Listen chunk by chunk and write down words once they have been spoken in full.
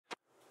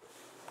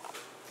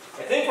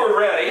we're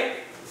ready.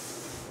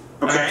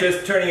 Okay. I'm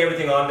just turning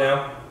everything on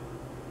now.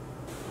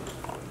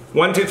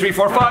 1, 2, 3,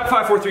 4, 5,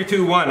 5, 4, 3,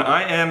 2, 1.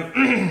 I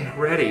am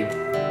ready.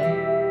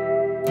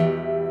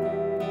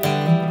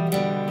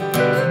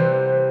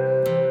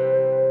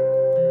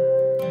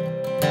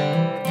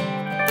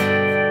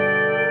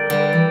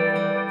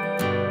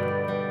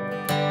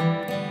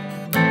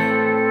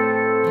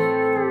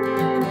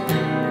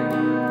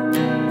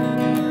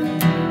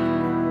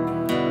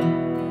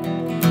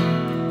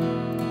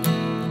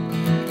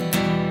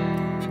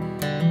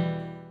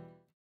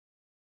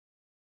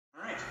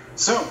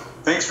 So,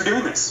 thanks for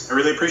doing this. I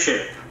really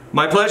appreciate it.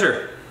 My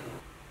pleasure.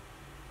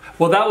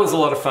 Well, that was a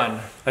lot of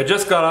fun. I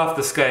just got off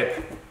the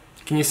Skype.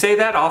 Can you say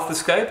that, off the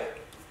Skype?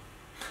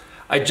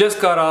 I just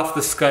got off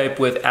the Skype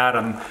with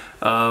Adam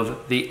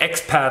of the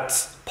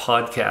Expats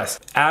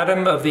podcast.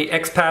 Adam of the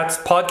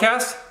Expats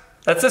podcast?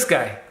 That's this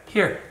guy,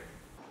 here.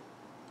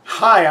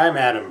 Hi, I'm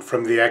Adam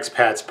from the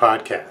Expats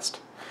podcast.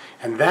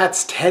 And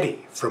that's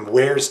Teddy from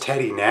Where's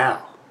Teddy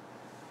Now?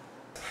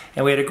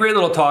 And we had a great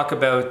little talk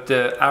about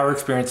our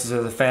experiences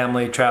as a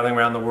family traveling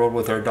around the world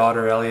with our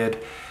daughter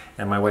Elliot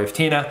and my wife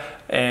Tina.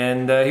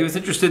 And he was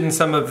interested in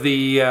some of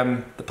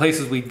the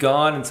places we'd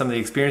gone and some of the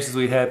experiences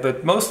we'd had,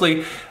 but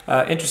mostly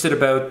interested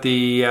about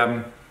the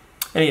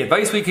any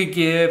advice we could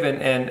give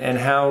and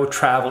how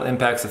travel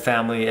impacts the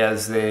family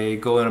as they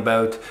go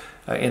about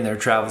in their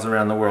travels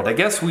around the world. I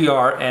guess we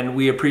are, and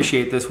we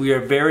appreciate this. We are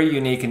very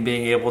unique in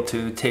being able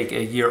to take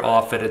a year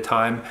off at a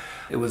time.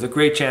 It was a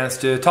great chance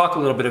to talk a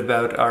little bit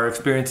about our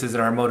experiences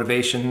and our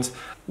motivations.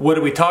 What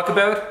did we talk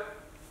about?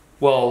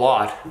 Well, a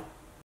lot.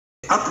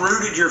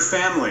 Uprooted your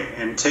family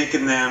and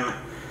taken them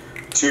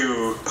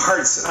to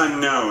parts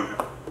unknown.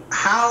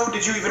 How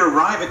did you even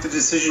arrive at the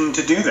decision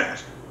to do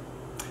that?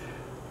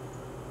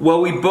 Well,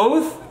 we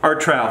both are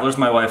travelers,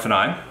 my wife and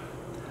I.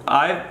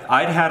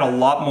 I'd had a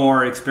lot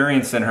more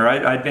experience than her.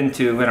 I'd been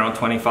to,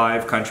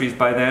 25 countries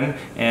by then,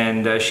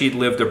 and she'd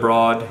lived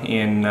abroad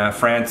in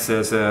France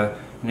as an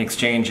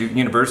exchange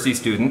university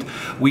student.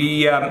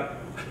 We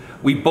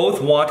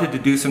both wanted to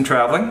do some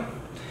traveling,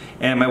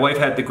 and my wife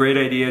had the great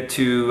idea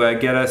to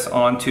get us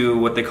onto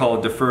what they call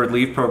a deferred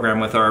leave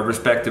program with our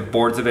respective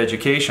boards of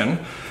education,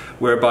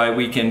 whereby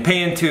we can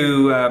pay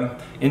into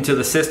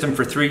the system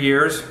for 3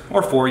 years,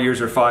 or 4 years,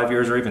 or 5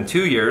 years, or even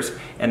 2 years,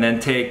 and then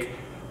take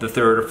the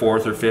third or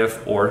fourth or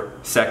fifth or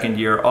second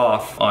year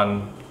off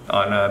on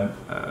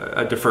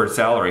a deferred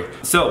salary.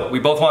 So we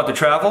both wanted to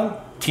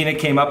travel. Tina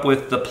came up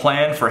with the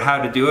plan for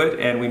how to do it,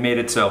 and we made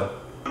it so.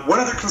 What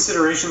other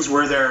considerations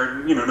were there,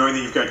 knowing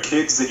that you've got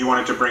kids that you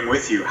wanted to bring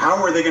with you? How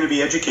were they going to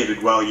be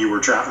educated while you were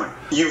traveling?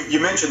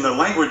 You mentioned the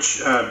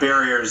language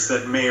barriers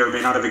that may or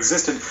may not have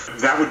existed.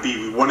 That would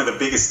be one of the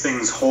biggest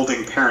things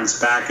holding parents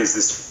back, is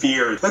this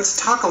fear. Let's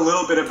talk a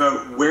little bit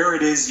about where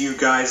it is you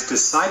guys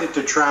decided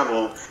to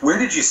travel. Where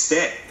did you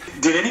stay?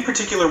 Did any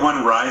particular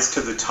one rise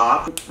to the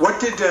top? What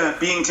did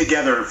being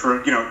together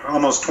for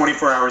almost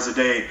 24 hours a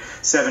day,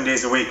 7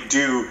 days a week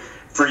do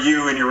for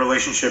you and your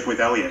relationship with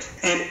Elliot?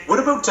 And what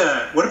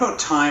about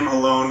time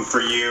alone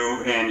for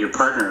you and your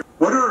partner?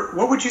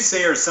 What would you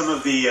say are some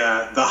of the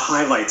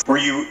highlights? Were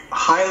you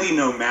highly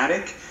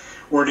nomadic,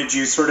 or did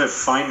you sort of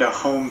find a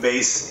home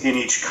base in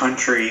each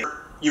country?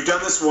 You've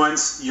done this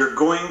once, you're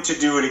going to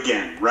do it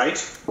again, right?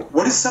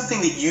 What is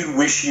something that you'd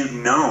wish you'd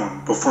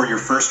known before your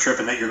first trip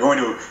and that you're going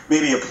to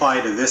maybe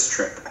apply to this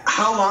trip?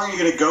 How long are you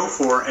going to go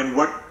for, and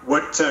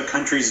what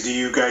countries do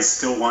you guys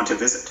still want to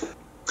visit?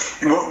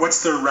 And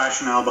what's the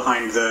rationale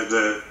behind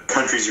the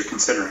countries you're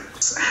considering?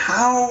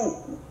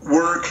 How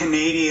were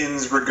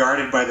Canadians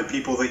regarded by the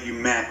people that you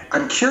met?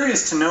 I'm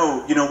curious to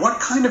know, what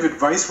kind of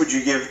advice would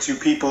you give to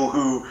people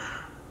who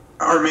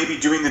are maybe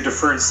doing the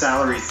deferred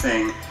salary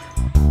thing?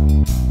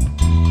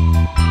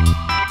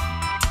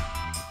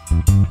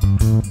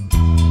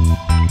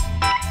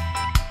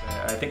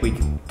 I think we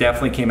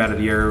definitely came out of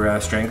the year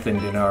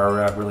strengthened in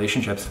our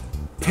relationships.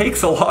 It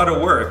takes a lot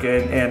of work,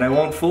 and I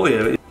won't fool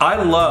you.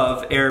 I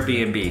love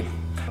Airbnb.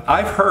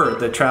 I've heard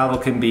that travel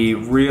can be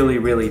really,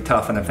 really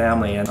tough in a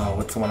family, and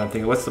what's the one I'm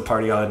thinking? What's the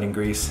party island in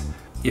Greece?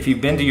 If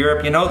you've been to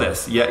Europe, you know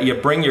this. You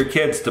bring your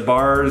kids to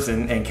bars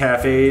and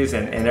cafes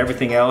and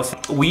everything else.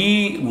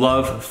 We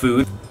love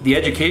food. The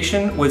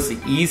education was the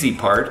easy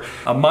part.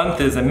 A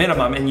month is a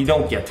minimum, and you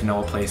don't get to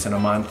know a place in a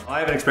month. I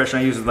have an expression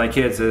I use with my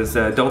kids is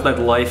don't let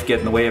life get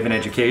in the way of an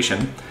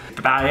education.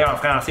 Parler en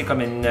français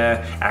comme un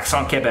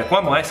accent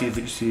québécois, moi, si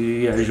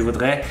je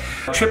voudrais.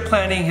 Trip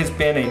planning has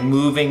been a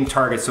moving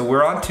target, so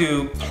we're on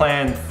to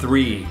plan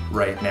 3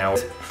 right now.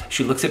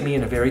 She looks at me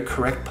in a very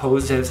correct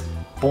pose, says,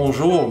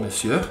 "Bonjour,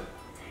 monsieur."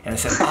 And I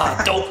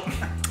said, don't.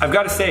 I've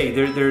got to say,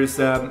 there's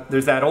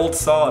that old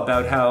saw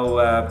about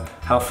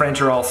how French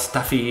are all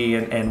stuffy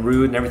and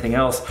rude and everything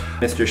else.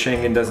 Mr.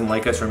 Schengen doesn't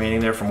like us remaining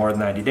there for more than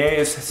 90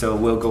 days, so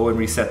we'll go and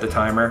reset the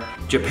timer.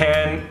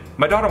 Japan,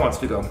 my daughter wants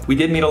to go. We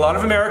did meet a lot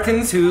of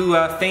Americans who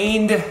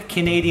feigned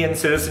Canadian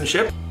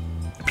citizenship.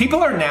 People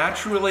are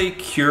naturally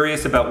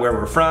curious about where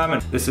we're from,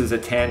 and this is a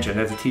tangent.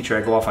 As a teacher,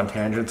 I go off on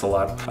tangents a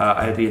lot.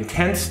 I had the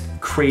intense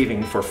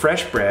craving for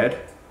fresh bread,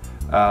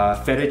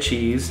 feta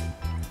cheese,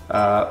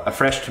 a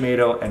fresh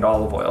tomato, and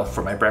olive oil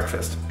for my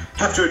breakfast.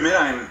 Have to admit,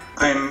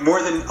 I'm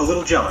more than a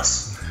little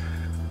jealous.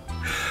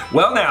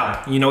 Well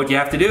now, you know what you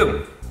have to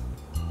do.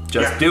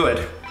 Just do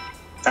it.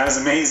 That is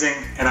amazing,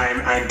 and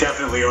I'm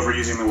definitely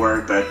overusing the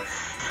word, but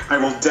I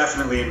will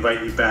definitely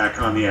invite you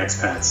back on the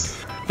Expats.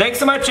 Thanks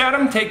so much,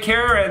 Adam. Take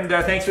care, and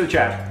thanks for the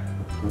chat.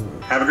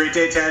 Have a great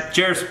day, Ted.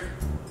 Cheers.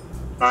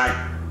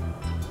 Bye.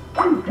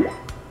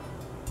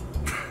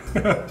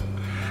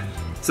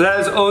 So that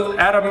is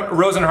Adam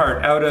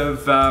Rosenhart out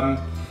of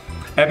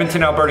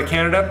Edmonton, Alberta,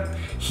 Canada.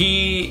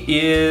 He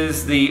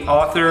is the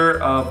author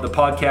of the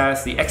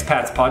podcast, the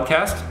Expats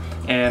podcast,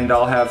 and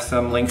I'll have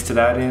some links to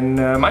that in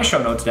my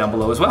show notes down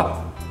below as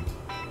well.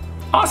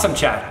 Awesome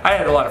chat. I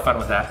had a lot of fun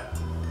with that.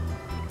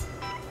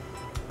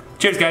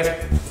 Cheers, guys.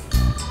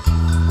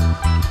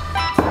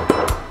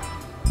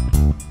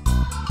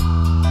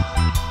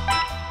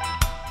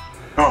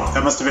 Oh,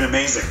 that must have been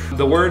amazing.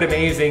 The word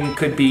amazing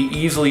could be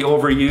easily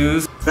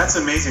overused. That's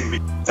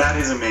amazing. That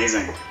is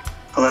amazing.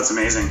 Oh, that's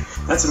amazing.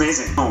 That's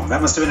amazing. Oh,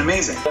 that must have been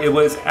amazing. It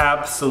was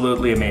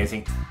absolutely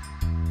amazing.